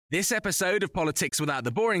This episode of Politics Without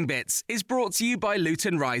the Boring Bits is brought to you by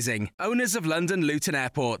Luton Rising, owners of London Luton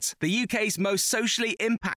Airport, the UK's most socially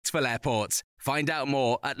impactful airport. Find out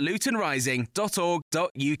more at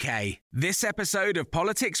lutonrising.org.uk. This episode of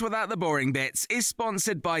Politics Without the Boring Bits is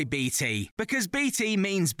sponsored by BT, because BT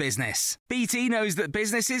means business. BT knows that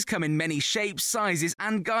businesses come in many shapes, sizes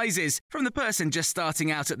and guises, from the person just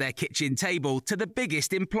starting out at their kitchen table to the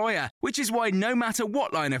biggest employer, which is why no matter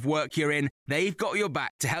what line of work you're in, they've got your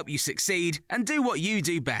back to help you succeed and do what you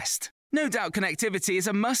do best. No doubt connectivity is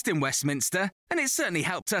a must in Westminster, and it certainly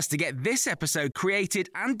helped us to get this episode created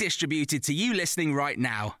and distributed to you listening right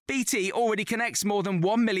now. BT already connects more than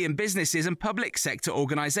 1 million businesses and public sector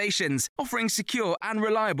organisations, offering secure and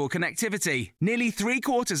reliable connectivity. Nearly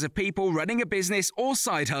 3/4 of people running a business or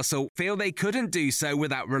side hustle feel they couldn't do so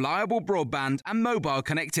without reliable broadband and mobile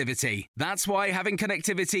connectivity. That's why having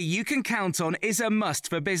connectivity you can count on is a must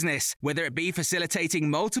for business, whether it be facilitating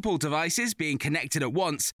multiple devices being connected at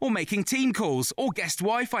once or making team calls or guest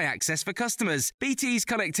Wi-Fi access for customers. BT's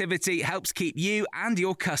connectivity helps keep you and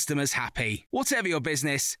your customers happy. Whatever your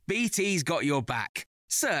business, BT's got your back.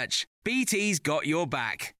 Search BT's got your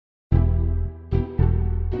back.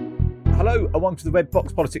 Hello and welcome to the Red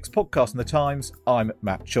Box Politics podcast in the Times. I'm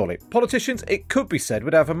Matt Chorley. Politicians, it could be said,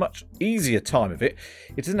 would have a much easier time of it.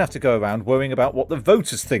 It doesn't have to go around worrying about what the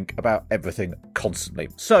voters think about everything constantly.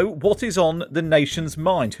 So, what is on the nation's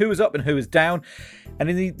mind? Who is up and who is down? And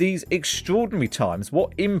in these extraordinary times,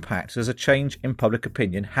 what impact does a change in public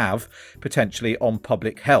opinion have potentially on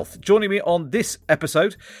public health? Joining me on this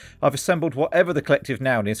episode, I've assembled whatever the collective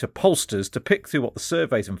noun is for pollsters to pick through what the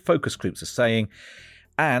surveys and focus groups are saying,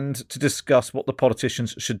 and to discuss what the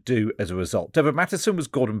politicians should do as a result. Deborah Mattison was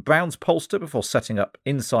Gordon Brown's pollster before setting up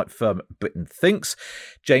insight firm Britain Thinks.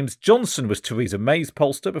 James Johnson was Theresa May's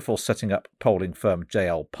pollster before setting up polling firm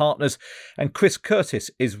JL Partners. And Chris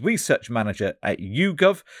Curtis is research manager at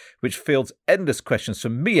YouGov, which fields endless questions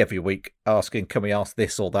from me every week, asking, can we ask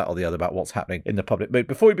this or that or the other about what's happening in the public mood?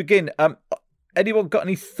 Before we begin, anyone got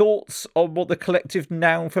any thoughts on what the collective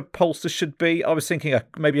noun for pollsters should be? I was thinking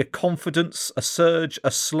maybe a confidence, a surge,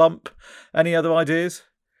 a slump. Any other ideas?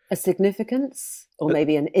 A significance? Or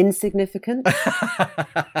maybe an insignificant?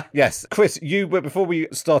 Yes. Chris, before we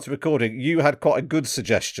started recording, you had quite a good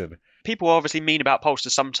suggestion. People are obviously mean about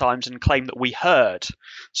pollsters sometimes and claim that we herd.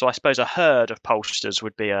 So I suppose a herd of pollsters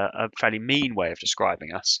would be a fairly mean way of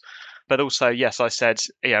describing us. But also, yes, I said,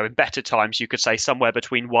 in better times, you could say somewhere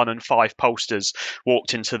between 1 and 5 pollsters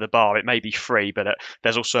walked into the bar. It may be free, but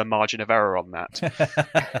there's also a margin of error on that.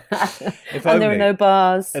 And there are no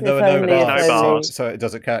bars. And there are no bars, so it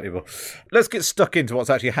doesn't count anymore. Let's get stuck into what's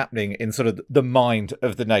actually happening in sort of the mind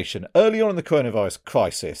of the nation. Early on in the coronavirus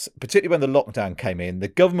crisis, particularly when the lockdown came in, the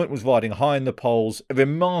government was riding high in the polls,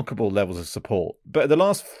 remarkable levels of support. But in the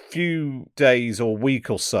last few days or week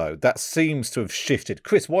or so, that seems to have shifted.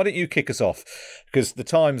 Chris, why don't you kick us off, because the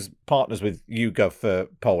Times partners with YouGov for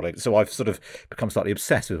polling, so I've sort of become slightly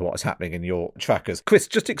obsessed with what's happening in your trackers. Chris,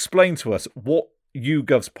 just explain to us what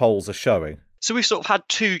YouGov's polls are showing. So we've sort of had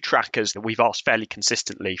 2 trackers that we've asked fairly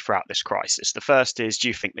consistently throughout this crisis. The first is, do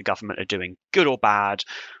you think the government are doing good or bad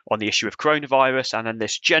on the issue of coronavirus? And then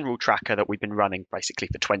this general tracker that we've been running basically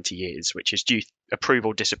for 20 years, which is, do you approve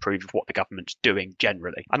or disapprove of what the government's doing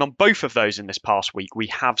generally? And on both of those in this past week, we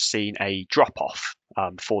have seen a drop-off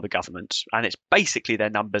for the government. And it's basically their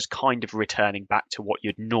numbers kind of returning back to what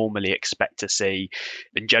you'd normally expect to see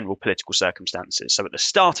in general political circumstances. So at the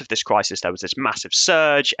start of this crisis, there was this massive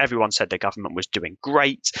surge. Everyone said the government was doing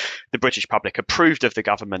great. The British public approved of the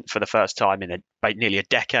government for the first time in nearly a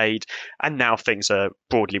decade. And now things are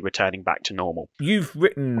broadly returning back to normal. You've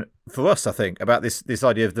written for us, I think, about this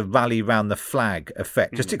idea of the rally round the flag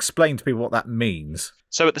effect. Just explain to people what that means.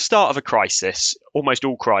 So at the start of a crisis, almost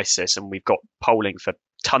all crisis, and we've got polling for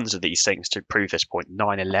tons of these things to prove this point,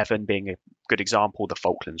 9/11 being a good example, the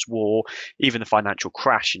Falklands War, even the financial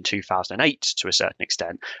crash in 2008 to a certain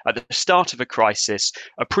extent. At the start of a crisis,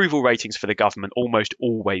 approval ratings for the government almost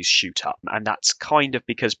always shoot up. And that's kind of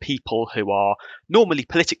because people who are normally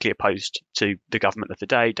politically opposed to the government of the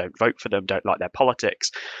day, don't vote for them, don't like their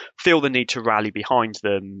politics, feel the need to rally behind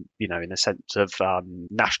them, in a sense of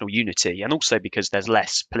national unity. And also because there's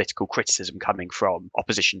less political criticism coming from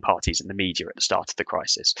opposition parties in the media at the start of the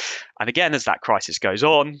crisis. And again, as that crisis goes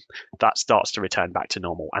on, that starts to return back to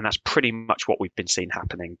normal. And that's pretty much what we've been seeing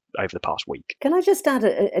happening over the past week. Can I just add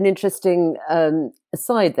an interesting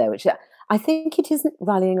aside there, which I think it isn't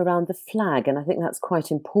rallying around the flag. And I think that's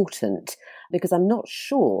quite important, because I'm not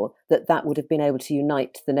sure that would have been able to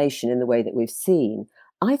unite the nation in the way that we've seen.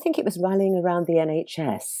 I think it was rallying around the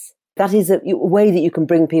NHS. that is a way that you can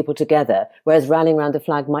bring people together, whereas rallying around the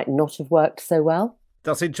flag might not have worked so well.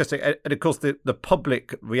 That's interesting. And of course, the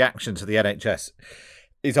public reaction to the NHS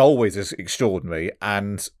is always as extraordinary,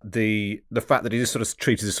 and the fact that it is sort of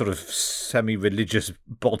treated as sort of semi-religious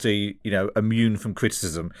body, immune from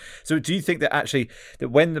criticism. So do you think that actually that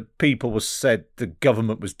when the people was said the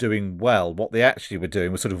government was doing well, what they actually were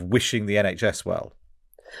doing was sort of wishing the NHS well?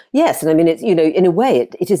 Yes, and I mean, it's, in a way,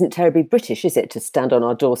 it isn't terribly British, is it, to stand on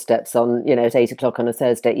our doorsteps on, at 8 o'clock on a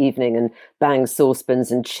Thursday evening and bang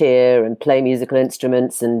saucepans and cheer and play musical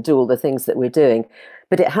instruments and do all the things that we're doing.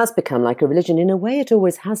 But it has become like a religion. In a way, it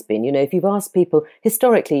always has been. If you've asked people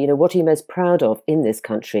historically, what are you most proud of in this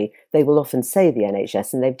country, they will often say the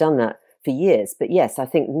NHS, and they've done that for years. But yes, I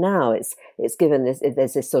think now it's given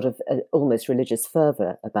there's this sort of almost religious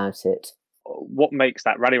fervour about it. What makes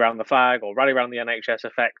that rally around the flag or rally around the NHS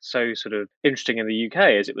effect so sort of interesting in the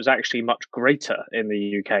UK is it was actually much greater in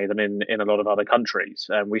the UK than in a lot of other countries.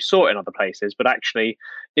 We saw it in other places, but actually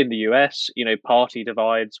in the US, party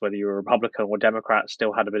divides, whether you're a Republican or Democrat,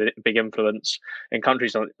 still had a big influence. In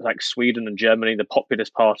countries like Sweden and Germany, the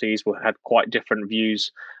populist parties had quite different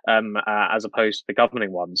views as opposed to the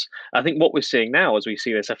governing ones. I think what we're seeing now as we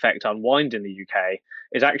see this effect unwind in the UK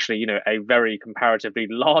is actually, a very comparatively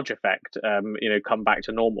large effect, come back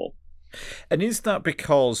to normal. And is that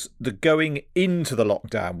because the going into the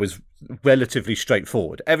lockdown was relatively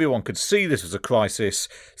straightforward? Everyone could see this was a crisis,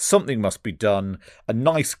 something must be done. A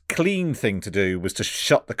nice, clean thing to do was to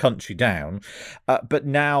shut the country down. But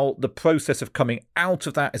now the process of coming out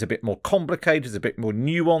of that is a bit more complicated, it's a bit more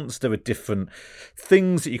nuanced. There are different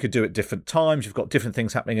things that you could do at different times. You've got different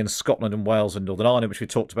things happening in Scotland and Wales and Northern Ireland, which we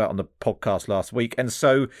talked about on the podcast last week. And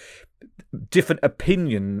so different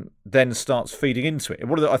opinion then starts feeding into it.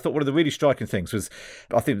 And I thought one of the really striking things was,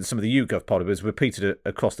 I think some of the YouGov poll was repeated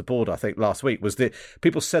across the board, I think last week, was that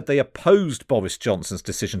people said they opposed Boris Johnson's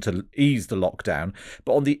decision to ease the lockdown,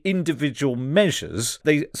 but on the individual measures,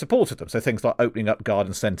 they supported them. So things like opening up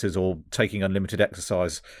garden centres or taking unlimited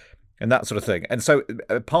exercise and that sort of thing. And so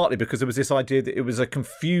partly because there was this idea that it was a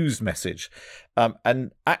confused message.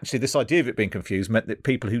 And actually this idea of it being confused meant that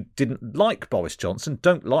people who didn't like Boris Johnson,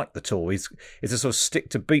 don't like the Tories, is a sort of stick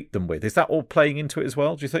to beat them with. Is that all playing into it as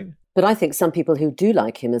well, do you think? But I think some people who do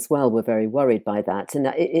like him as well were very worried by that. And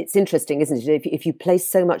it's interesting, isn't it? If you place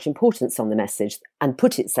so much importance on the message and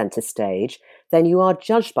put it centre stage, then you are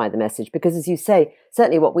judged by the message. Because as you say,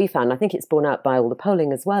 certainly what we found, I think it's borne out by all the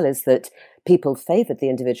polling as well, is that people favoured the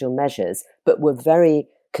individual measures, but were very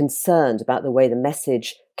concerned about the way the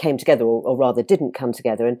message came together, or rather didn't come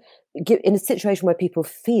together. And in a situation where people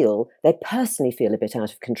they personally feel a bit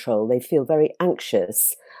out of control, they feel very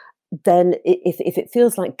anxious, then if it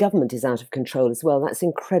feels like government is out of control as well, that's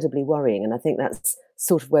incredibly worrying. And I think that's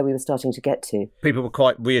sort of where we were starting to get to. People were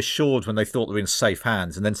quite reassured when they thought they were in safe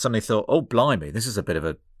hands, and then suddenly thought, oh, blimey, this is a bit of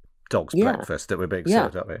a dog's breakfast that we're being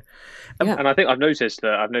served up here. And I think I've noticed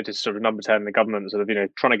sort of Number 10, the government sort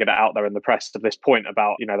of, trying to get it out there in the press of this point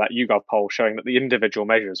about, that YouGov poll showing that the individual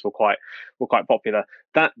measures were quite popular.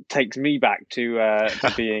 That takes me back to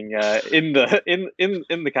being in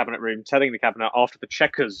the cabinet room, telling the cabinet after the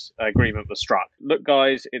Chequers agreement was struck, look,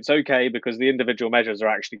 guys, it's okay because the individual measures are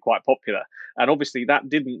actually quite popular. And obviously that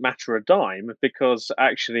didn't matter a dime because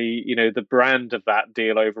actually, the brand of that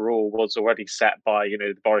deal overall was already set by,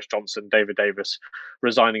 the Boris Johnson, David Davis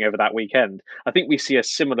resigning over that weekend. I think we see a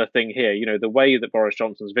similar thing here. The way that Boris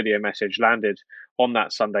Johnson's video message landed on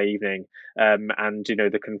that Sunday evening, and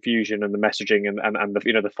the confusion and the messaging and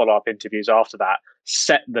the follow-up interviews after that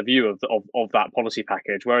set the view of that policy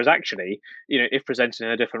package. Whereas actually, if presented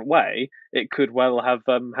in a different way, it could well have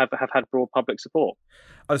had broad public support.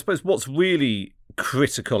 I suppose what's really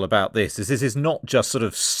critical about this is not just sort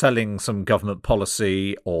of selling some government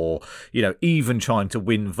policy or, even trying to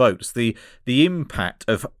win votes. The impact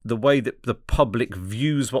of the way that the public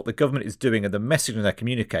views what the government is doing and the messaging they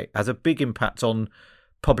communicate has a big impact on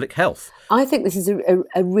public health. I think this is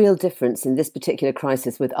a real difference in this particular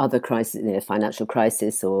crisis with other crises, financial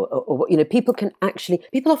crisis or people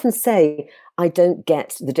often say, I don't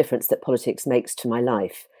get the difference that politics makes to my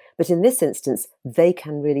life. But in this instance, they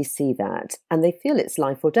can really see that and they feel it's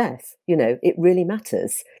life or death. It really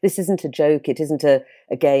matters. This isn't a joke. It isn't a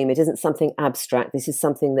game. It isn't something abstract. This is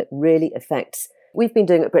something that really affects. We've been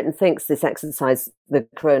doing at Britain Thinks this exercise, the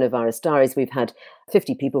Coronavirus Diaries. We've had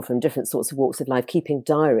 50 people from different sorts of walks of life keeping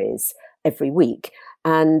diaries every week.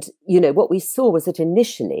 And, what we saw was that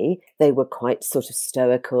initially they were quite sort of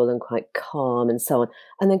stoical and quite calm and so on.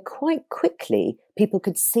 And then quite quickly, people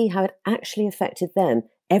could see how it actually affected them.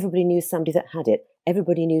 Everybody knew somebody that had it.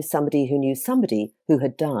 everybody knew somebody who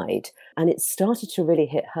had died. And it started to really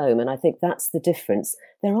hit home. And I think that's the difference.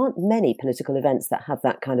 There aren't many political events that have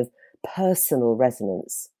that kind of personal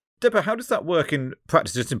resonance. Deborah, how does that work in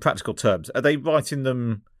practice, just in practical terms? Are they writing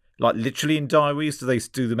them like literally in diaries? Do they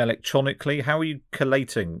do them electronically? How are you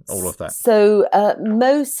collating all of that? So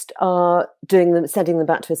most are doing them, sending them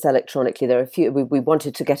back to us electronically. There are a few. We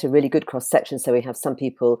wanted to get a really good cross section, so we have some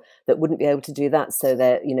people that wouldn't be able to do that. So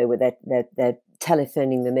they're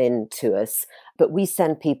telephoning them in to us. But we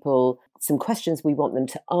send people some questions we want them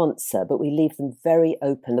to answer, but we leave them very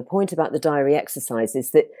open. The point about the diary exercise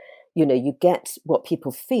is that you get what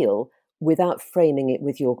people feel without framing it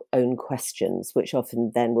with your own questions, which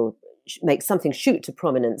often then will make something shoot to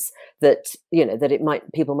prominence that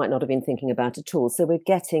people might not have been thinking about at all. So we're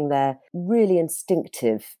getting their really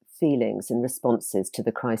instinctive feelings and responses to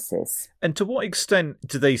the crisis. And to what extent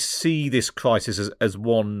do they see this crisis as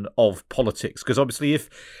one of politics? Because obviously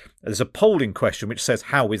if there's a polling question which says,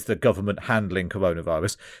 how is the government handling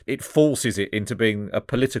coronavirus? It forces it into being a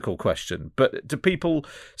political question. But do people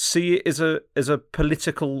see it as a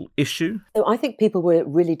political issue? So I think people were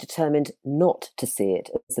really determined not to see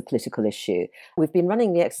it as a political issue. We've been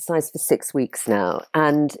running the exercise for 6 weeks now.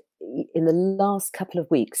 And in the last couple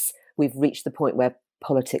of weeks, we've reached the point where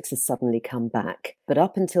politics has suddenly come back. But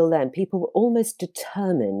up until then, people were almost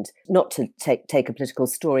determined not to take a political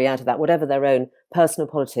story out of that, whatever their own personal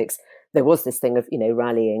politics. There was this thing of,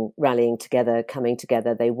 rallying together, coming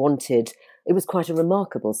together. It was quite a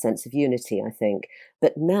remarkable sense of unity, I think.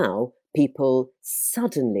 But now people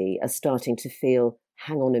suddenly are starting to feel,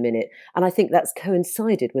 hang on a minute. And I think that's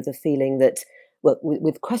coincided with the feeling that, well,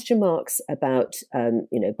 with question marks about,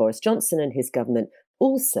 Boris Johnson and his government,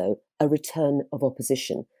 also a return of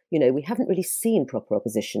opposition. We haven't really seen proper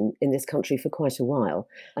opposition in this country for quite a while,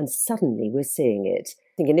 and suddenly we're seeing it.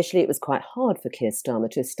 I think initially it was quite hard for Keir Starmer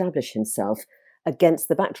to establish himself against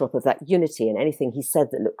the backdrop of that unity, and anything he said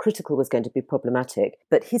that looked critical was going to be problematic.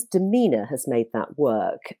 But his demeanour has made that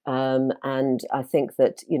work, and I think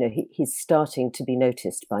that he's starting to be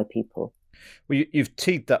noticed by people. Well, you've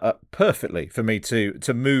teed that up perfectly for me to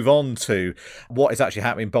move on to what is actually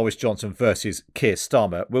happening, Boris Johnson versus Keir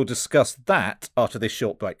Starmer. We'll discuss that after this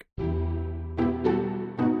short break.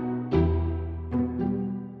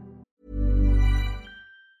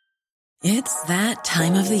 It's that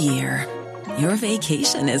time of the year. Your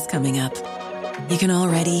vacation is coming up. You can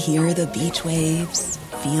already hear the beach waves,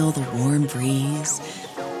 feel the warm breeze,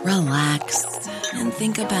 relax, and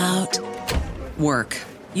think about work.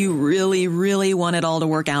 You really, really want it all to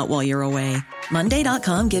work out while you're away.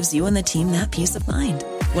 Monday.com gives you and the team that peace of mind.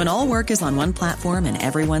 When all work is on one platform and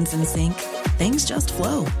everyone's in sync, things just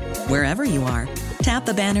flow. Wherever you are, tap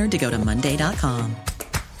the banner to go to Monday.com.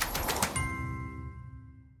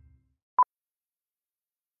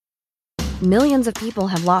 Millions of people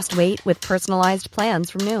have lost weight with personalized plans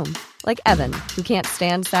from Noom. Like Evan, who can't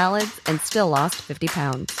stand salads and still lost 50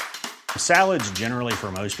 pounds. Salads generally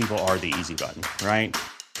for most people are the easy button, right?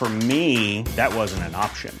 For me, that wasn't an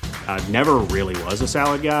option. I never really was a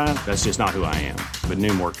salad guy. That's just not who I am. But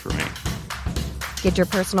Noom worked for me. Get your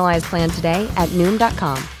personalized plan today at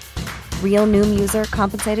Noom.com. Real Noom user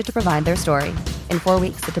compensated to provide their story. In 4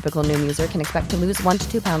 weeks, the typical Noom user can expect to lose 1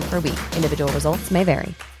 to 2 pounds per week. Individual results may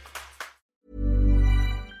vary.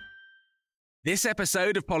 This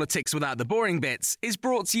episode of Politics Without the Boring Bits is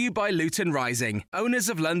brought to you by Luton Rising, owners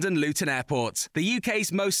of London Luton Airport, the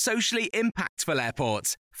UK's most socially impactful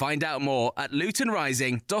airport. Find out more at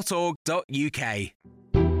lutonrising.org.uk.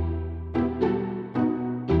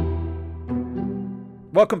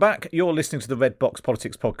 Welcome back. You're listening to the Red Box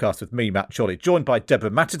Politics podcast with me, Matt Chorley, joined by Deborah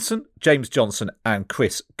Mattinson, James Johnson and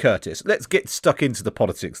Chris Curtis. Let's get stuck into the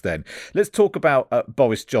politics then. Let's talk about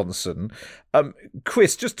Boris Johnson.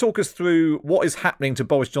 Chris, just talk us through what is happening to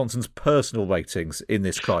Boris Johnson's personal ratings in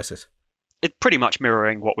this crisis. It's pretty much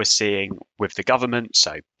mirroring what we're seeing with the government.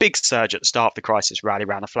 So big surge at the start of the crisis, rally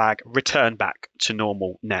around the flag, return back to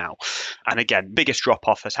normal now. And again, biggest drop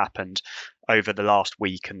off has happened over the last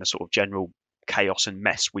week and the sort of general chaos and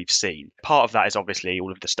mess we've seen. Part of that is obviously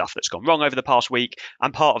all of the stuff that's gone wrong over the past week,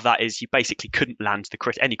 and part of that is you basically couldn't land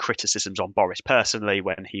any criticisms on Boris personally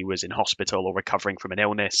when he was in hospital or recovering from an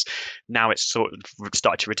illness. Now it's sort of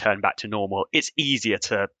started to return back to normal. It's easier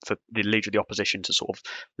for the leader of the opposition to sort of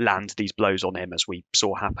land these blows on him, as we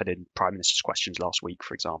saw happen in Prime Minister's questions last week,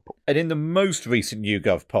 for example. And in the most recent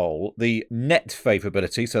YouGov poll, the net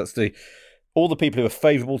favourability, so that's the all the people who are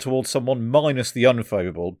favourable towards someone minus the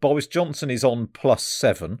unfavourable. Boris Johnson is on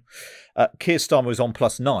 +7. Keir Starmer is on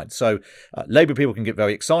 +9. So Labour people can get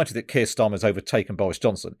very excited that Keir Starmer has overtaken Boris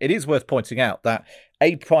Johnson. It is worth pointing out that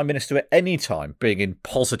a Prime Minister at any time being in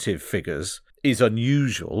positive figures is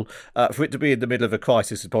unusual. For it to be in the middle of a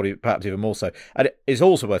crisis is probably perhaps even more so. And it is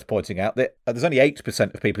also worth pointing out that there's only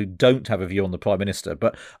 8% of people who don't have a view on the Prime Minister,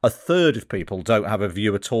 but a third of people don't have a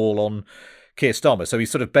view at all on Keir Starmer. So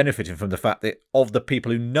he's sort of benefiting from the fact that of the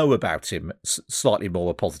people who know about him, slightly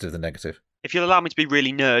more are positive than negative. If you'll allow me to be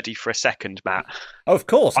really nerdy for a second, Matt. Oh, of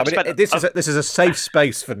course. This is a safe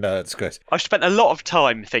space for nerds, Chris. I've spent a lot of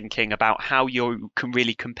time thinking about how you can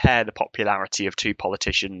really compare the popularity of two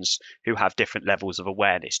politicians who have different levels of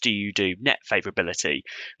awareness. Do you do net favourability,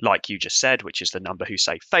 like you just said, which is the number who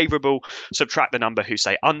say favourable, subtract the number who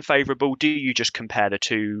say unfavourable? Do you just compare the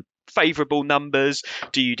two favourable numbers?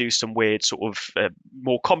 Do you do some weird sort of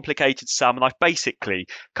more complicated sum? And I've basically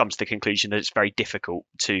come to the conclusion that it's very difficult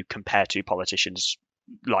to compare two politicians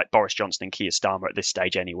like Boris Johnson and Keir Starmer at this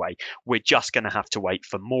stage anyway. We're just going to have to wait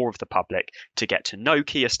for more of the public to get to know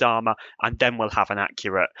Keir Starmer, and then we'll have an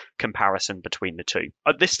accurate comparison between the two.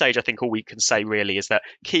 At this stage, I think all we can say really is that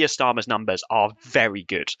Keir Starmer's numbers are very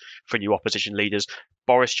good for new opposition leaders.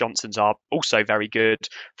 Boris Johnson's are also very good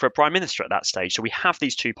for a prime minister at that stage. So we have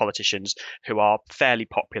these two politicians who are fairly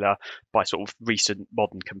popular by sort of recent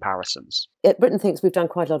modern comparisons. Britain thinks we've done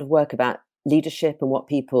quite a lot of work about leadership and what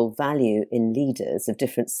people value in leaders of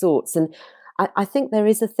different sorts. And I think there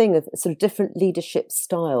is a thing of sort of different leadership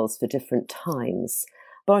styles for different times.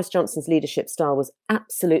 Boris Johnson's leadership style was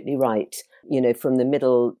absolutely right, from the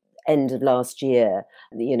middle end of last year.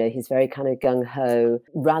 He's very kind of gung-ho,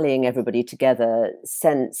 rallying everybody together,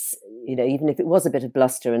 sense, even if it was a bit of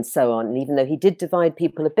bluster and so on, and even though he did divide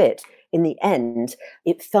people a bit, in the end,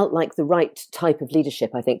 it felt like the right type of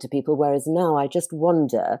leadership, I think, to people. Whereas now I just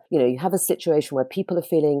wonder, you have a situation where people are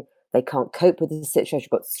feeling they can't cope with the situation.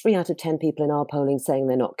 We've got 3 out of 10 people in our polling saying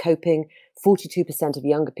they're not coping, 42% of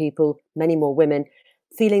younger people, many more women,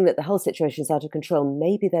 feeling that the whole situation is out of control.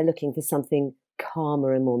 Maybe they're looking for something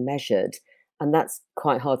calmer and more measured. And that's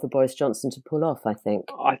quite hard for Boris Johnson to pull off, I think.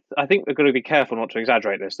 I think we're going to be careful not to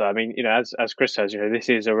exaggerate this, though. I mean, as Chris says, this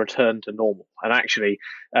is a return to normal. And actually,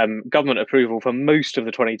 government approval for most of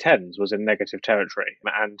the 2010s was in negative territory.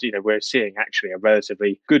 And, we're seeing actually a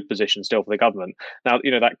relatively good position still for the government. Now,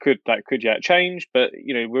 that could yet change. But,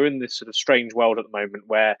 we're in this sort of strange world at the moment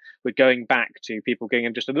where we're going back to people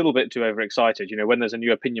getting just a little bit too overexcited. When there's a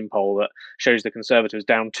new opinion poll that shows the Conservatives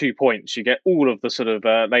down 2 points, you get all of the sort of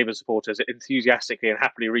Labour supporters enthusiastically and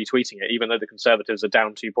happily retweeting it, even though the Conservatives are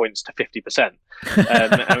down 2 points to 50%.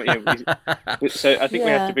 So I think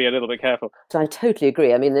we have to be a little bit careful. So I totally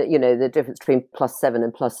agree. I mean, the difference between +7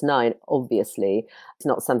 and +9, obviously, it's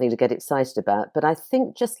not something to get excited about. But I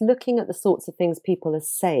think just looking at the sorts of things people are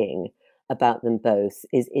saying about them both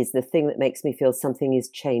is the thing that makes me feel something is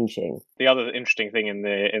changing. The other interesting thing in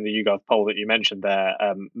the YouGov poll that you mentioned there,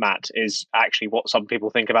 Matt, is actually what some people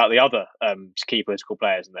think about the other key political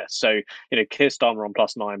players in this. So, Keir Starmer on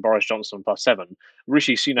 +9, Boris Johnson on +7,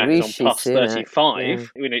 Rishi Sunak is on +35,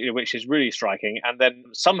 which is really striking, and then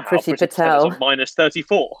somehow Priti Patel is on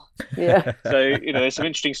 -34. Yeah. So, there's some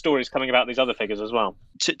interesting stories coming about these other figures as well.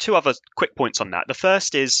 Two other quick points on that. The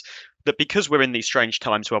first is that because we're in these strange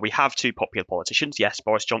times where we have two popular politicians, yes,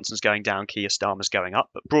 Boris Johnson's going down, Keir Starmer's going up,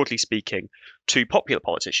 but broadly speaking, two popular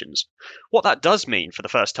politicians. What that does mean for the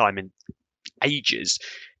first time in ages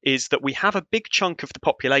is that we have a big chunk of the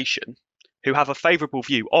population who have a favourable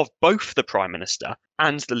view of both the Prime Minister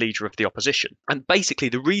and the Leader of the Opposition. And basically,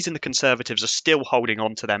 the reason the Conservatives are still holding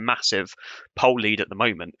on to their massive poll lead at the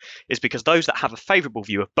moment is because those that have a favourable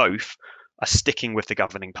view of both are sticking with the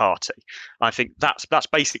governing party. I think that's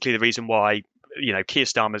basically the reason why Keir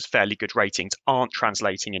Starmer's fairly good ratings aren't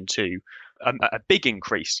translating into a big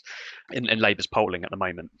increase in Labour's polling at the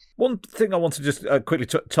moment. One thing I want to just quickly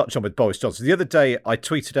touch on with Boris Johnson. The other day, I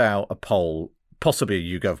tweeted out a poll, possibly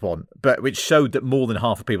a YouGov one, but which showed that more than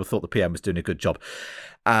half of people thought the PM was doing a good job.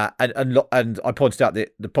 And I pointed out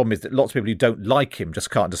that the problem is that lots of people who don't like him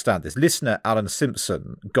just can't understand this. Listener Alan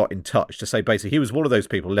Simpson got in touch to say basically he was one of those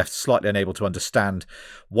people left slightly unable to understand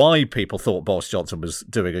why people thought Boris Johnson was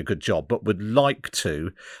doing a good job, but would like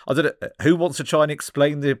to. I don't know, who wants to try and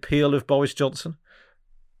explain the appeal of Boris Johnson?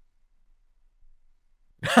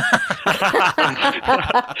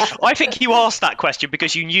 I think you asked that question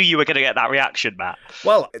because you knew you were going to get that reaction, Matt.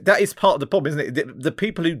 Well, that is part of the problem, isn't it? The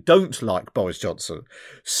people who don't like Boris Johnson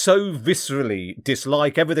so viscerally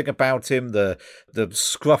dislike everything about him, the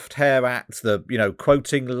scruffed hair act, the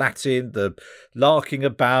quoting Latin, the larking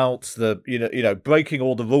about, the breaking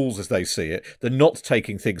all the rules as they see it, the not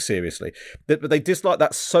taking things seriously. But they dislike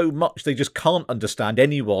that so much they just can't understand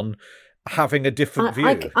anyone having a different view.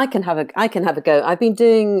 I can have a go. I've been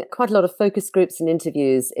doing quite a lot of focus groups and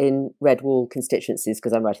interviews in Red Wall constituencies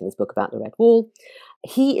because I'm writing this book about the Red Wall.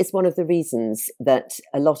 He is one of the reasons that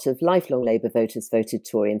a lot of lifelong Labour voters voted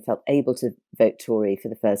Tory and felt able to vote Tory for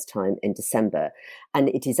the first time in December. And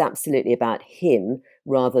it is absolutely about him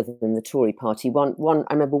rather than the Tory party. I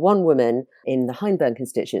remember one woman in the Hyndburn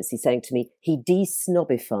constituency saying to me, he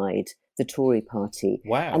de-snobified the Tory party.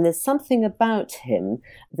 Wow. And there's something about him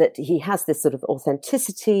that he has this sort of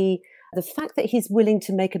authenticity, the fact that he's willing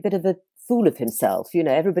to make a bit of a fool of himself.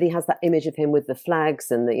 Everybody has that image of him with the flags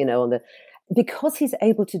and because he's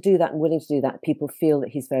able to do that and willing to do that, people feel that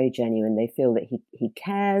he's very genuine. They feel that he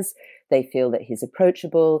cares, they feel that he's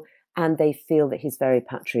approachable, and they feel that he's very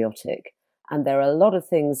patriotic. And there are a lot of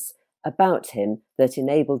things about him that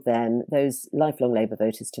enabled those lifelong Labour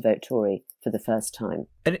voters, to vote Tory for the first time.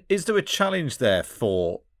 And is there a challenge there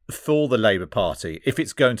for the Labour Party if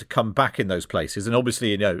it's going to come back in those places? And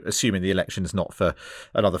obviously, assuming the election's not for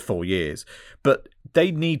another 4 years, but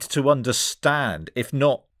they need to understand, if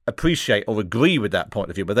not appreciate or agree with that point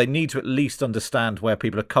of view, but they need to at least understand where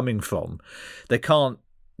people are coming from. They can't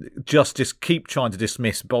just keep trying to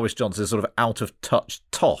dismiss Boris Johnson as sort of out-of-touch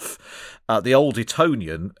toff. The old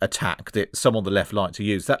Etonian attack that some on the left like to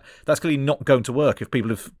use, that's clearly not going to work if people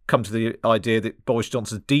have come to the idea that Boris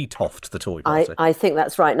Johnson's de-toffed the Tory party. I think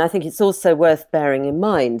that's right. And I think it's also worth bearing in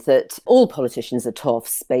mind that all politicians are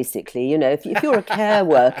toffs, basically. If you're a care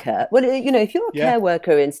worker, if you're a care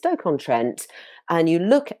worker in Stoke-on-Trent and you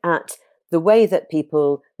look at the way that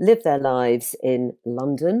people live their lives in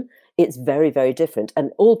London, it's very, very different.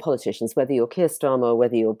 And all politicians, whether you're Keir Starmer or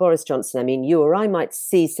whether you're Boris Johnson, you or I might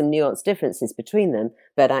see some nuanced differences between them,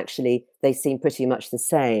 but actually they seem pretty much the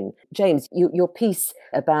same. James, your piece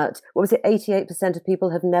about, 88% of people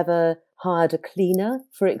have never hired a cleaner,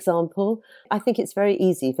 for example. I think it's very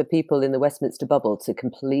easy for people in the Westminster bubble to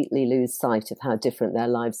completely lose sight of how different their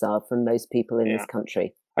lives are from most people in this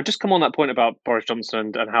country. I just come on that point about Boris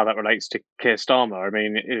Johnson and how that relates to Keir Starmer.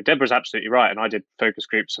 Deborah's absolutely right, and I did focus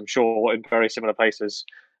groups, I'm sure, in very similar places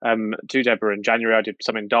to Deborah in January. I did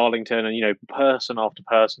some in Darlington, and person after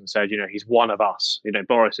person said, he's one of us.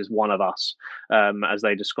 Boris is one of us, as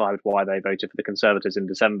they described why they voted for the Conservatives in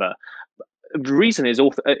December. The reason is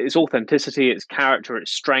its authenticity, its character,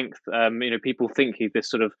 its strength. People think he's this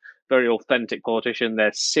sort of very authentic politician.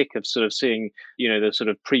 They're sick of sort of seeing, the sort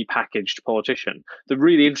of pre-packaged politician. The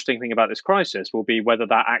really interesting thing about this crisis will be whether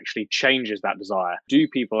that actually changes that desire. Do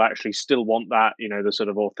people actually still want that, the sort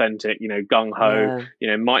of authentic, gung-ho,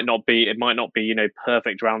 it might not be,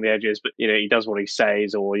 perfect around the edges, but, he does what he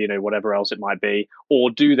says, or, whatever else it might be. Or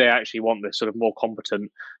do they actually want this sort of more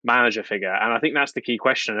competent manager figure? And I think that's the key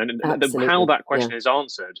question. And how that question is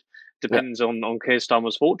answered depends on Keir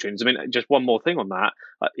Starmer's fortunes. Just one more thing on that.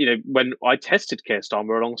 When I tested Keir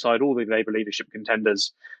Starmer alongside all the Labour leadership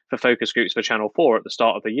contenders for focus groups for Channel 4 at the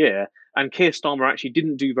start of the year, and Keir Starmer actually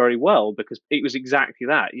didn't do very well because it was exactly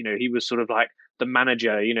that. He was sort of like the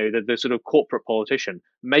manager, the sort of corporate politician.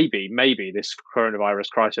 Maybe this coronavirus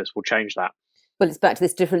crisis will change that. Well, it's back to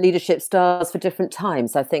this different leadership styles for different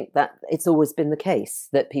times. I think that it's always been the case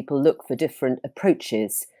that people look for different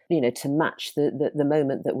approaches, to match the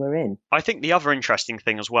moment that we're in. I think the other interesting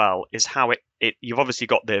thing as well is how you've obviously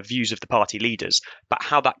got the views of the party leaders, but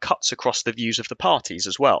how that cuts across the views of the parties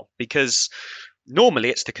as well. Because normally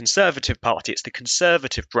it's the Conservative Party, it's the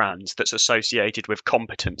Conservative brand that's associated with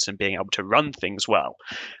competence and being able to run things well.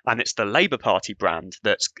 And it's the Labour Party brand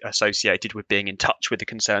that's associated with being in touch with the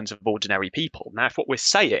concerns of ordinary people. Now, if what we're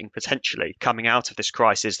saying, potentially, coming out of this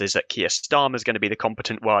crisis is that Keir Starmer's going to be the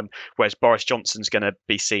competent one, whereas Boris Johnson's going to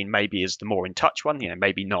be seen maybe as the more in touch one,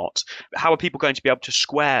 maybe not. How are people going to be able to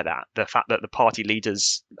square that, the fact that the party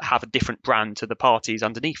leaders have a different brand to the parties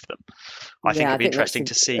underneath them? I think it'd be interesting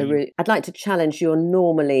to see. I'd like to challenge you're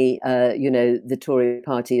normally, the Tory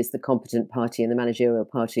party is the competent party and the managerial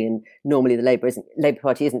party, and normally the Labour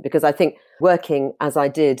Party isn't, because I think working as I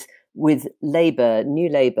did with New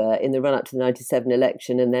Labour in the run-up to the 97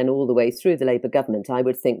 election and then all the way through the Labour government, I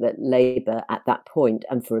would think that Labour at that point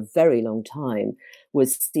and for a very long time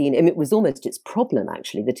was seen, it was almost its problem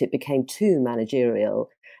actually, that it became too managerial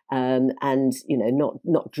and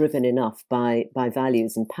not driven enough by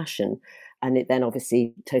values and passion. And it then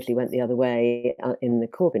obviously totally went the other way in the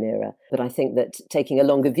Corbyn era. But I think that taking a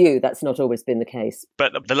longer view, that's not always been the case.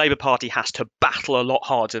 But the Labour Party has to battle a lot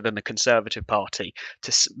harder than the Conservative Party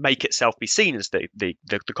to make itself be seen as the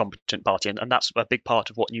competent party. And that's a big part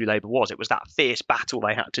of what New Labour was. It was that fierce battle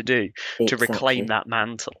they had to do to reclaim that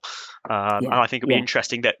mantle. And I think it'll be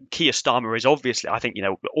interesting that Keir Starmer is obviously, I think,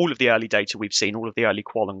 all of the early data we've seen, all of the early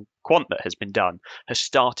quant that has been done has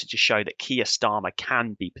started to show that Keir Starmer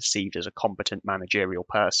can be perceived as a competent managerial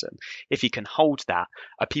person. If he can hold that,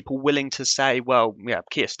 are people willing to say, well, yeah,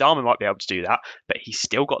 Keir Starmer might be able to do that, but he's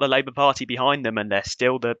still got the Labour Party behind them, and they're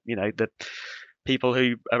still the people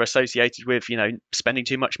who are associated with, spending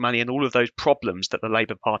too much money and all of those problems that the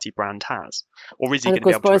Labour Party brand has? Or is he going to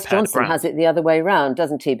be able to repair the brand? Boris Johnson has it the other way round,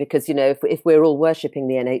 doesn't he? Because, if we're all worshipping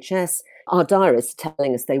the NHS, our diarists are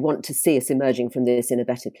telling us they want to see us emerging from this in a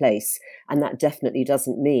better place. And that definitely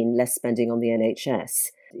doesn't mean less spending on the NHS.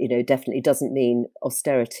 Definitely doesn't mean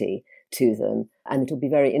austerity to them. And it'll be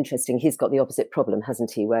very interesting. He's got the opposite problem,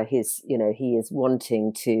 hasn't he? Where he is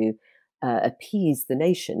wanting to appease the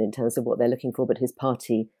nation in terms of what they're looking for, but his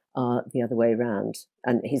party are the other way around.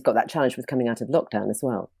 And he's got that challenge with coming out of lockdown as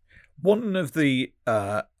well. One of the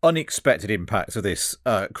unexpected impacts of this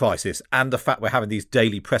crisis, and the fact we're having these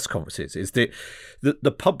daily press conferences, is that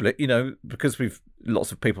the public, because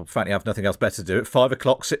lots of people frankly have nothing else better to do, at 5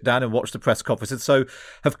 o'clock sit down and watch the press conferences, so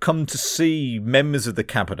have come to see members of the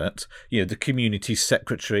cabinet, the community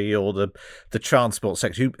secretary or the transport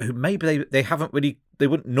secretary, who maybe they haven't really, they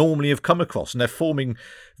wouldn't normally have come across, and they're forming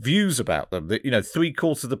views about them. That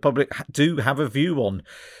 3/4 of the public do have a view on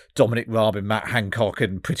Dominic Raab and Matt Hancock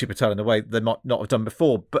and Priti Patel in a way they might not have done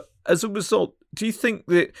before. But as a result, do you think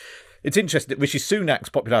that it's interesting that Rishi Sunak's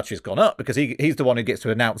popularity has gone up because he's the one who gets to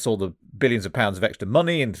announce all the billions of pounds of extra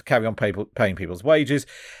money and to carry on paying people's wages,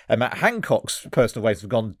 and Matt Hancock's personal wages have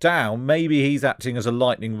gone down? Maybe he's acting as a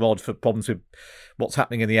lightning rod for problems with what's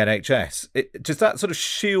happening in the NHS. Does that sort of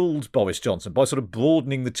shield Boris Johnson by sort of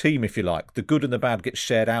broadening the team, if you like? The good and the bad get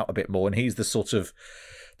shared out a bit more, and he's the sort of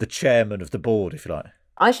the chairman of the board, if you like.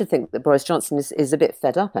 I should think that Boris Johnson is a bit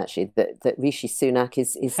fed up, actually, that Rishi Sunak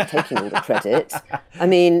is taking all the credit. I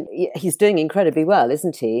mean, he's doing incredibly well,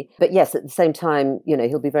 isn't he? But yes, at the same time,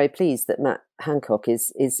 he'll be very pleased that Matt Hancock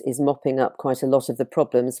is mopping up quite a lot of the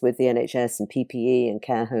problems with the NHS and PPE and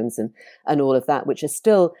care homes and all of that, which are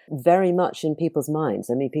still very much in people's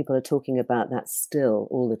minds. I mean, people are talking about that still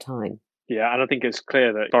all the time. Yeah, and I think it's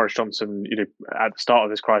clear that Boris Johnson, at the start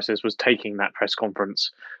of this crisis, was taking that press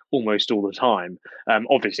conference almost all the time.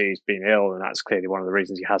 Obviously, he's been ill, and that's clearly one of the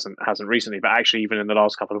reasons he hasn't recently. But actually, even in the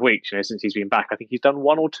last couple of weeks, since he's been back, I think he's done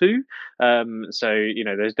one or two. So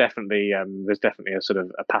there's definitely a sort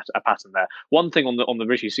of a pattern there. One thing on the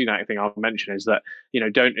Rishi Sunak thing I'll mention is that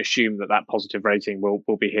don't assume that positive rating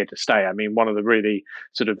will be here to stay. I mean, one of the really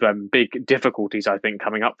sort of big difficulties I think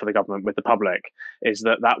coming up for the government with the public is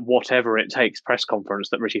that whatever it takes press conference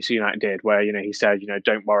that Rishi Sunak did, where he said,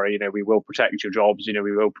 don't worry, we will protect your jobs,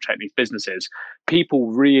 we will protect these businesses. People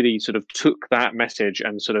really sort of took that message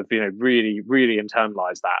and sort of really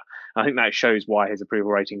internalized that. And I think that shows why his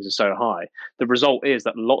approval ratings are so high. The result is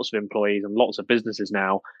that lots of employees and lots of businesses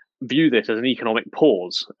now view this as an economic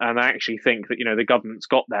pause and actually think that the government's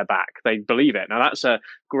got their back. They believe it. Now that's a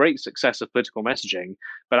great success of political messaging,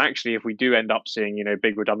 but actually if we do end up seeing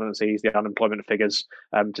big redundancies, the unemployment figures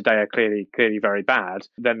today are clearly very bad,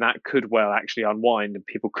 then that could well actually unwind and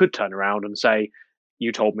people could turn around and say,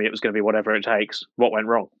 you told me it was going to be whatever it takes. What went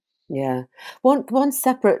wrong? Yeah. One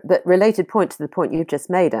separate but related point to the point you just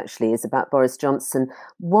made actually is about Boris Johnson.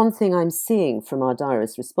 One thing I'm seeing from our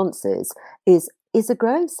diarist responses is a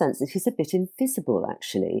growing sense that he's a bit invisible,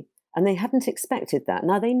 actually. And they hadn't expected that.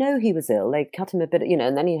 Now, they know he was ill. They cut him a bit,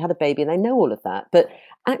 and then he had a baby, and they know all of that. But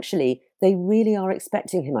actually, they really are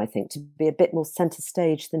expecting him, I think, to be a bit more centre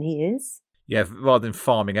stage than he is. Yeah, rather than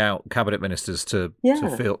farming out cabinet ministers to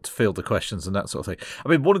field the questions and that sort of thing. I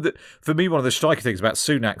mean, one of the striking things about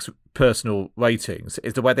Sunak's personal ratings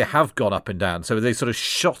is the way they have gone up and down. So they sort of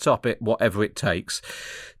shot up at whatever it takes.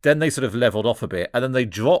 Then they sort of levelled off a bit, and then they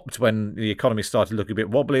dropped when the economy started looking a bit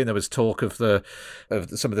wobbly, and there was talk of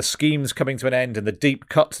some of the schemes coming to an end and the deep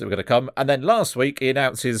cuts that were going to come. And then last week he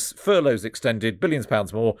announces furloughs extended, billions of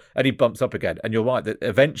pounds more, and he bumps up again. And you're right that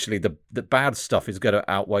eventually the bad stuff is going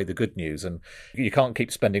to outweigh the good news, and you can't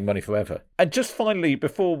keep spending money forever. And just finally,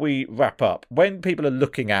 before we wrap up, when people are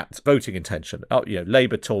looking at voting intention,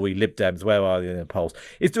 Labour, Tory, Lib Dems, where are they in the polls?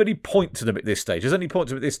 Is there any point to them at this stage? Is there any point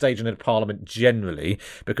to them at this stage in the Parliament generally,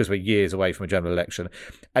 because we're years away from a general election?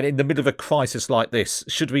 And in the middle of a crisis like this,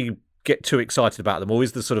 should we get too excited about them, or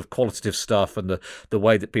is the sort of qualitative stuff and the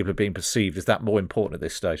way that people are being perceived, is that more important at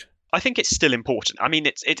this stage? I think it's still important. I mean,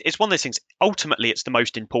 it's one of those things. Ultimately, it's the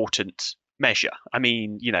most important measure. I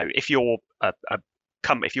mean, if you're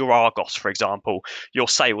if you're Argos, for example, your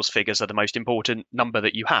sales figures are the most important number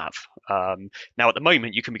that you have. Now, at the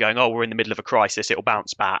moment, you can be going, "Oh, we're in the middle of a crisis; it'll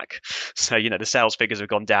bounce back." So, the sales figures have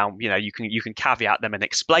gone down. You can caveat them and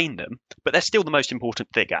explain them, but they're still the most important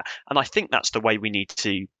figure. And I think that's the way we need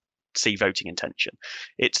to see voting intention.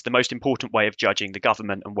 It's the most important way of judging the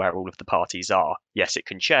government and where all of the parties are. Yes, it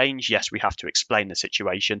can change. Yes, we have to explain the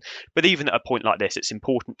situation. But even at a point like this, it's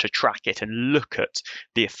important to track it and look at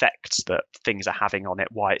the effects that things are having on it,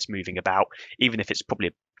 why it's moving about, even if it's probably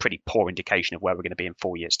a pretty poor indication of where we're going to be in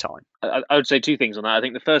 4 years' time. I would say two things on that. I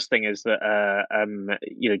think the first thing is that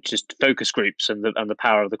just focus groups and the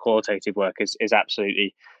power of the qualitative work is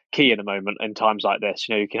absolutely key in a moment in times like this.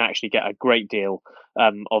 You can actually get a great deal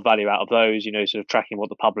of value out of those, sort of tracking what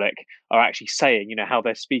the public are actually saying, how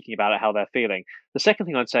they're speaking about it, how they're feeling. The second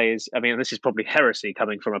thing I'd say is, I mean, this is probably heresy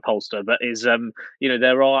coming from a pollster, but is,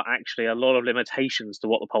 there are actually a lot of limitations to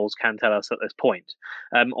what the polls can tell us at this point.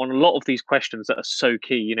 On a lot of these questions that are so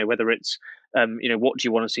key, whether it's, what do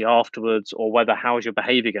you want to see afterwards, or whether how is your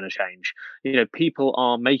behavior going to change? People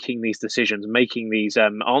are making these decisions, making these,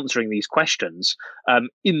 answering these questions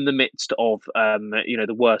in the midst of,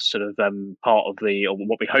 the worst sort of part of or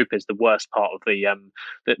what we hope is the worst part of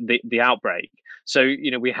the outbreak. So,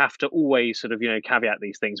 we have to always sort of, caveat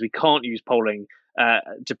these things. We can't use polling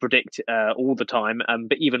to predict all the time,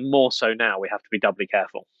 but even more so now, we have to be doubly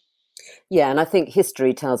careful. Yeah, and I think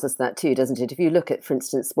history tells us that too, doesn't it? If you look at, for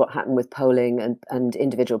instance, what happened with polling and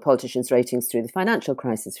individual politicians' ratings through the financial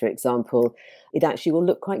crisis, for example, it actually will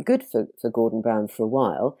look quite good for Gordon Brown for a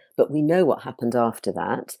while, but we know what happened after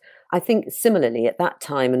that. I think similarly at that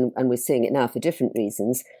time, and we're seeing it now for different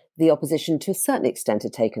reasons, the opposition to a certain extent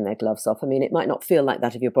had taken their gloves off. I mean, it might not feel like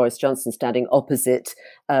that if you're Boris Johnson standing opposite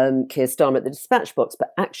Keir Starmer at the dispatch box,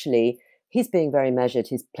 but actually he's being very measured,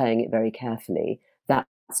 he's playing it very carefully. That's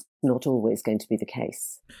not always going to be the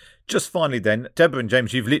case. Just finally then, Deborah and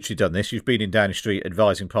James, you've literally done this. You've been in Downing Street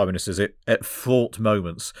advising Prime Ministers at fraught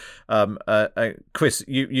moments. Chris,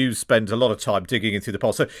 you spend a lot of time digging into the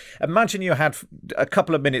polls. So imagine you had a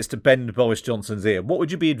couple of minutes to bend Boris Johnson's ear. What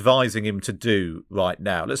would you be advising him to do right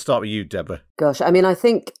now? Let's start with you, Deborah. Gosh, I mean, I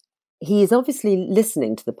think he is obviously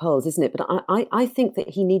listening to the polls, isn't it? But I think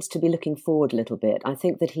that he needs to be looking forward a little bit. I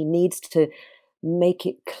think that he needs to make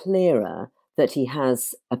it clearer that he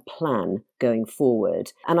has a plan going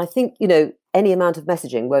forward. And I think, any amount of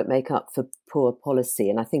messaging won't make up for poor policy.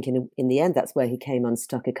 And I think in the end, that's where he came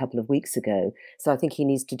unstuck a couple of weeks ago. So I think he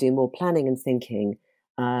needs to do more planning and thinking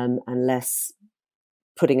and less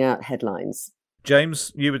putting out headlines.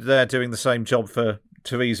 James, you were there doing the same job for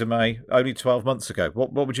Theresa May only 12 months ago.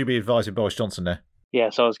 What would you be advising Boris Johnson there?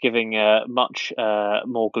 Yes, I was giving much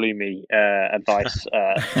more gloomy advice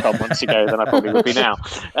 12 months ago than I probably would be now.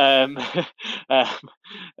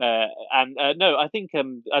 No, I think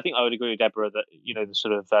I would agree with Deborah that the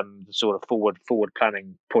sort of forward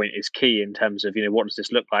planning point is key in terms of what does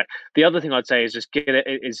this look like. The other thing I'd say is just get it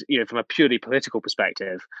is from a purely political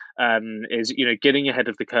perspective is getting ahead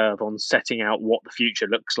of the curve on setting out what the future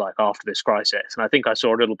looks like after this crisis. And I think I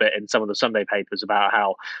saw a little bit in some of the Sunday papers about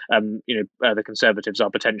how the Conservatives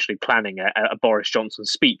are potentially planning a Boris Johnson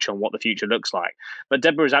speech on what the future looks like. But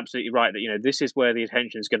Deborah is absolutely right that this is where the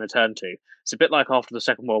attention is going to turn to. It's a bit like after the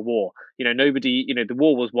Second World War. Nobody, the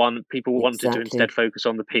war was won. People wanted to instead focus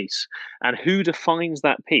on the peace, and who defines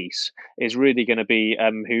that peace is really going to be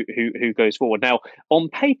who goes forward. Now, on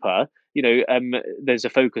paper, there's a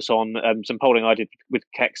focus on some polling I did with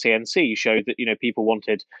Keck CNC showed that people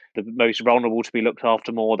wanted the most vulnerable to be looked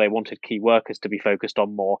after more. They wanted key workers to be focused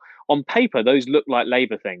on more. On paper, those look like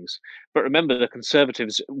Labour things, but remember the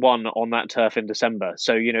Conservatives won on that turf in December.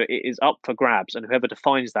 So it is up for grabs, and whoever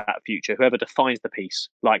defines that future, whoever defines the peace,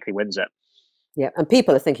 likely wins it. Yeah, and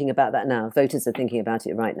people are thinking about that now. Voters are thinking about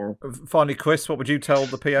it right now. Finally, Chris, what would you tell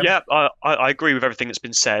the PM? Yeah, I agree with everything that's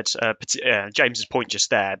been said. James's point just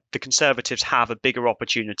there. The Conservatives have a bigger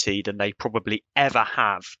opportunity than they probably ever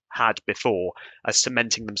have had before as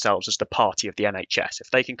cementing themselves as the party of the NHS.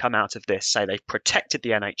 If they can come out of this, say they've protected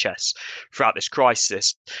the NHS throughout this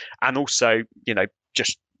crisis, and also,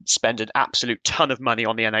 just spend an absolute ton of money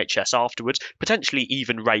on the NHS afterwards, potentially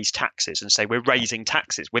even raise taxes and say we're raising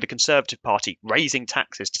taxes. We're the Conservative Party raising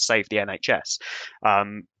taxes to save the NHS.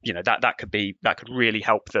 That could really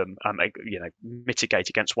help them mitigate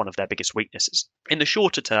against one of their biggest weaknesses. In the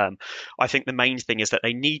shorter term, I think the main thing is that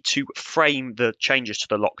they need to frame the changes to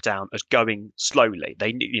the lockdown as going slowly.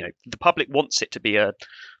 The public wants it to be a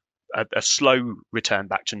a slow return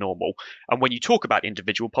back to normal. And when you talk about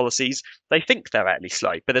individual policies, they think they're actually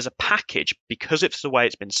slow, but there's a package, because it's the way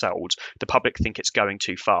it's been sold, the public think it's going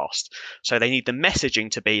too fast. So they need the messaging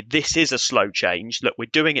to be, this is a slow change. Look, we're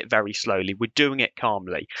doing it very slowly. We're doing it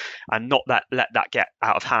calmly, and not let that get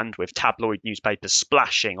out of hand with tabloid newspapers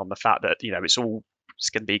splashing on the fact that, it's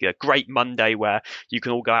going to be a great Monday where you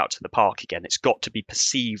can all go out to the park again. It's got to be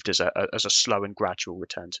perceived as a slow and gradual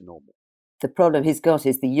return to normal. The problem he's got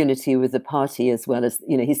is the unity with the party, as well as,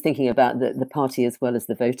 he's thinking about the party as well as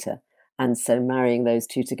the voter. And so marrying those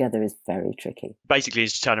two together is very tricky. Basically,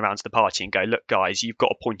 is to turn around to the party and go, look, guys, you've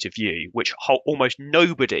got a point of view, which almost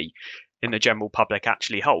nobody in the general public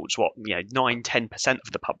actually holds. 9-10%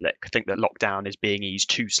 of the public think that lockdown is being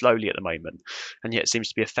eased too slowly at the moment, and yet it seems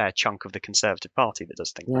to be a fair chunk of the Conservative Party that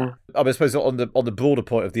does think that. I suppose on the broader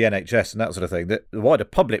point of the NHS and that sort of thing, that the wider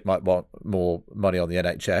public might want more money on the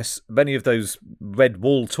NHS. Many of those red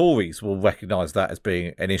wall Tories will recognise that as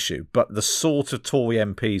being an issue, but the sort of Tory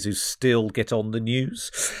MPs who still get on the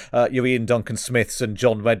news, your Ian Duncan Smiths and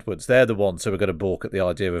John Redwoods, they're the ones who are going to balk at the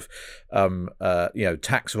idea of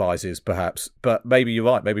tax rises, perhaps. But maybe you're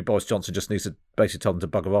right. Maybe Boris Johnson just needs to basically tell them to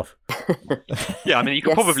bugger off. Yeah, I mean, you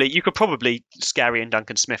could probably scare Ian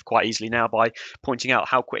Duncan Smith quite easily now by pointing out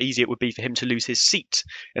how easy it would be for him to lose his seat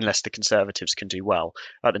unless the Conservatives can do well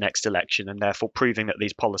at the next election, and therefore proving that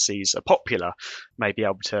these policies are popular may be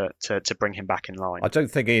able to bring him back in line. I don't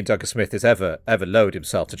think Ian Duncan Smith has ever lowered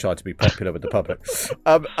himself to try to be popular with the public.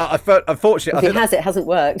 Unfortunately, it hasn't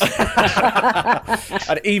worked.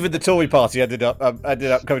 And even the Tory party ended up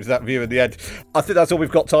coming to that view in the end. I think that's all we've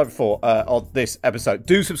got time for on this episode.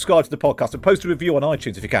 Do subscribe to the podcast and post a review on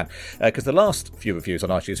iTunes if you can, because the last few reviews on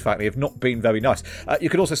iTunes, frankly, have not been very nice. You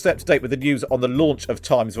can also stay up to date with the news on the launch of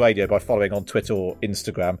Times Radio by following on Twitter or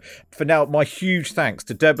Instagram. For now, my huge thanks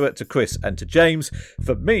to Deborah, to Chris and to James.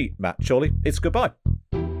 For me, Matt Chorley, it's goodbye.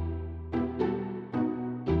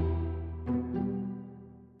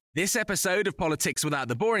 This episode of Politics Without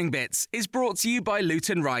the Boring Bits is brought to you by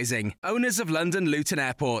Luton Rising, owners of London Luton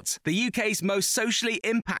Airport, the UK's most socially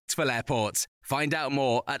impactful airport. Find out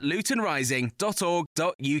more at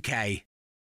lutonrising.org.uk.